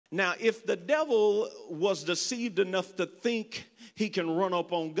Now, if the devil was deceived enough to think he can run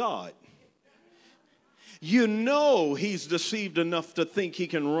up on God, you know he's deceived enough to think he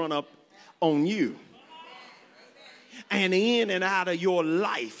can run up on you. And in and out of your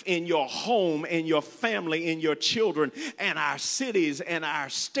life, in your home, in your family, in your children, and our cities, and our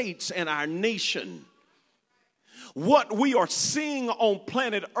states, and our nation. What we are seeing on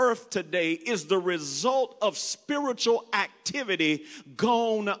planet Earth today is the result of spiritual activity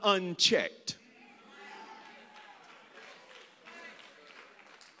gone unchecked.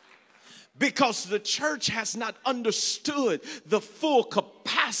 Because the church has not understood the full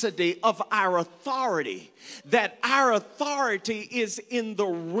capacity of our authority. That our authority is in the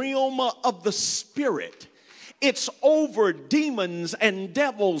realm of the spirit. It's over demons and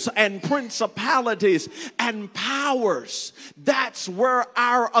devils and principalities and powers. That's where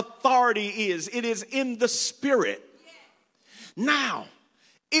our authority is. It is in the spirit. Now,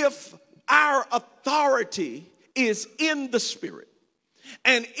 if our authority is in the spirit,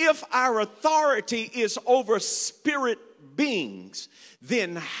 and if our authority is over spirit beings,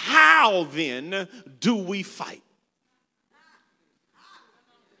 then how then do we fight?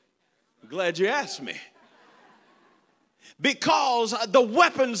 I'm glad you asked me. Because the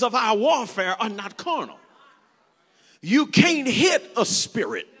weapons of our warfare are not carnal. You can't hit a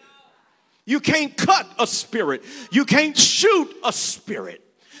spirit. You can't cut a spirit. You can't shoot a spirit.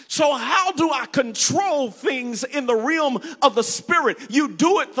 So how do I control things in the realm of the spirit? You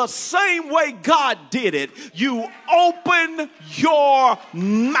do it the same way God did it. You open your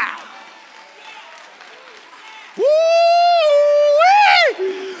mouth. Woo-wee!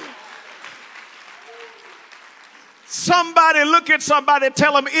 Somebody look at somebody,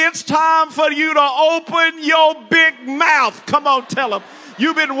 tell them it's time for you to open your big mouth. Come on, tell them.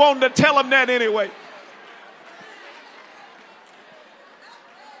 You've been wanting to tell them that anyway.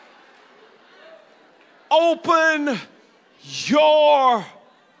 Open your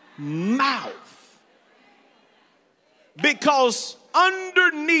mouth. Because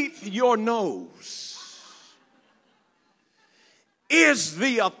underneath your nose is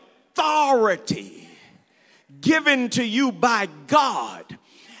the authority given to you by God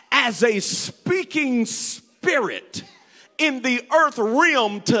as a speaking spirit in the earth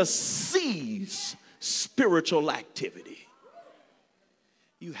realm to seize spiritual activity.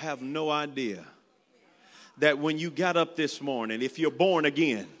 You have no idea that when you got up this morning, if you're born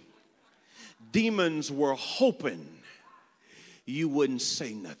again, demons were hoping you wouldn't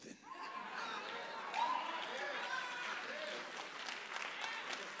say nothing.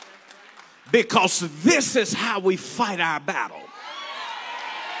 Because this is how we fight our battle.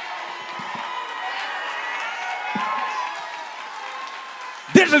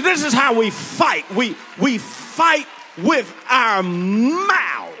 This is how we fight. We fight with our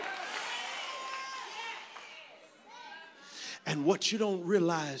mouth. And what you don't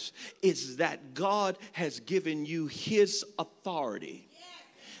realize is that God has given you his authority.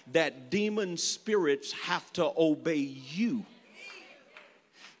 That demon spirits have to obey you.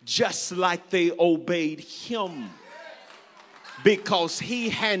 Just like they obeyed him. Because he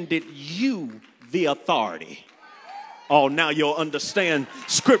handed you the authority. Oh, now you'll understand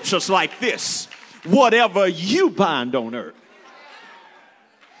scriptures like this. Whatever you bind on earth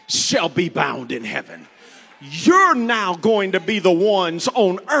shall be bound in heaven. You're now going to be the ones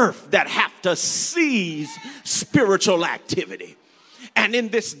on earth that have to seize spiritual activity. And in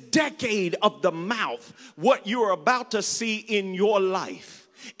this decade of the mouth, what you're about to see in your life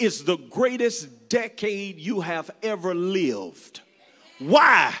is the greatest decade you have ever lived.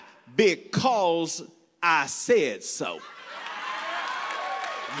 Why? Because I said so.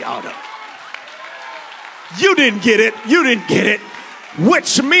 Y'all don't. You didn't get it. You didn't get it.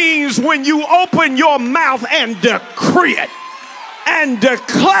 Which means when you open your mouth and decree it and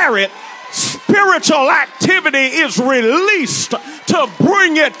declare it, spiritual activity is released to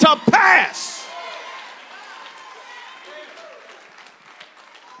bring it to pass.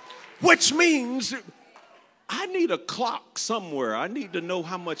 Which means I need a clock somewhere. I need to know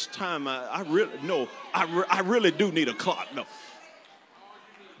how much time I really do need a clock. No.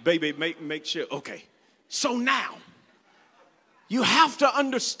 Baby, make sure. Okay. So now, you have to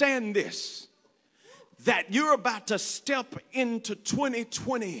understand this, that you're about to step into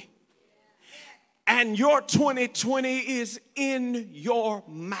 2020, and your 2020 is in your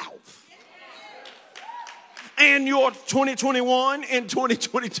mouth. And your 2021 and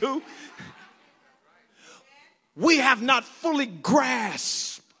 2022, we have not fully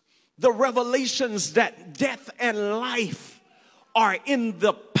grasped the revelations that death and life are in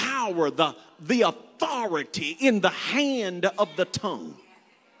the power, the authority in the hand of the tongue.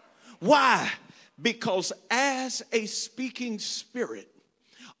 Why? Because as a speaking spirit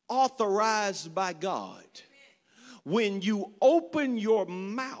authorized by God, when you open your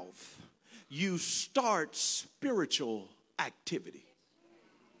mouth, you start spiritual activity.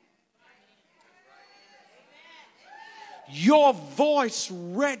 Your voice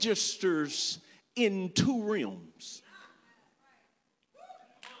registers in two realms.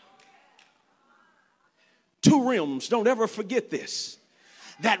 Two realms. Don't ever forget this.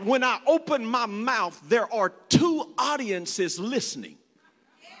 That when I open my mouth, there are two audiences listening.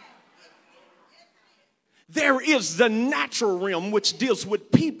 There is the natural realm, which deals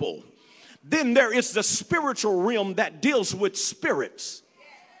with people. Then there is the spiritual realm that deals with spirits.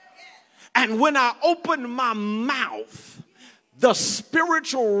 And when I open my mouth, the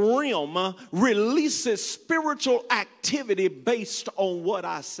spiritual realm releases spiritual activity based on what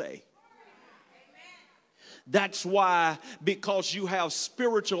I say. That's why, because you have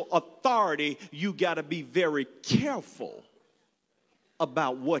spiritual authority, you got to be very careful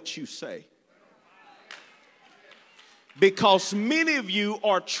about what you say. Because many of you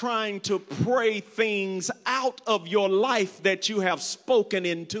are trying to pray things out of your life that you have spoken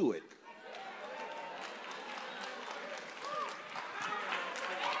into it.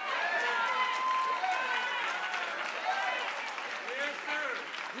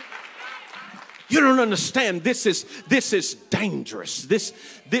 You don't understand. This is dangerous. This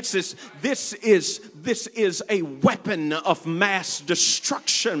is a weapon of mass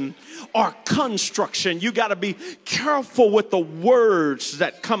destruction or construction. You got to be careful with the words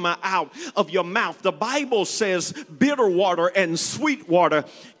that come out of your mouth. The Bible says bitter water and sweet water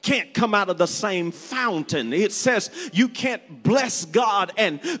can't come out of the same fountain. It says you can't bless God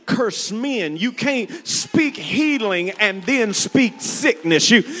and curse men. You can't speak healing and then speak sickness.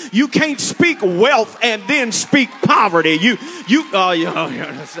 You can't speak wealth and then speak poverty. You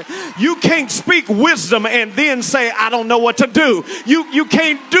can't speak wisdom and then say, I don't know what to do. You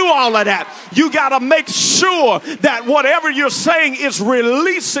can't do all of that. You got to make sure that whatever you're saying is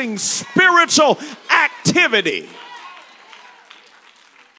releasing spiritual activity.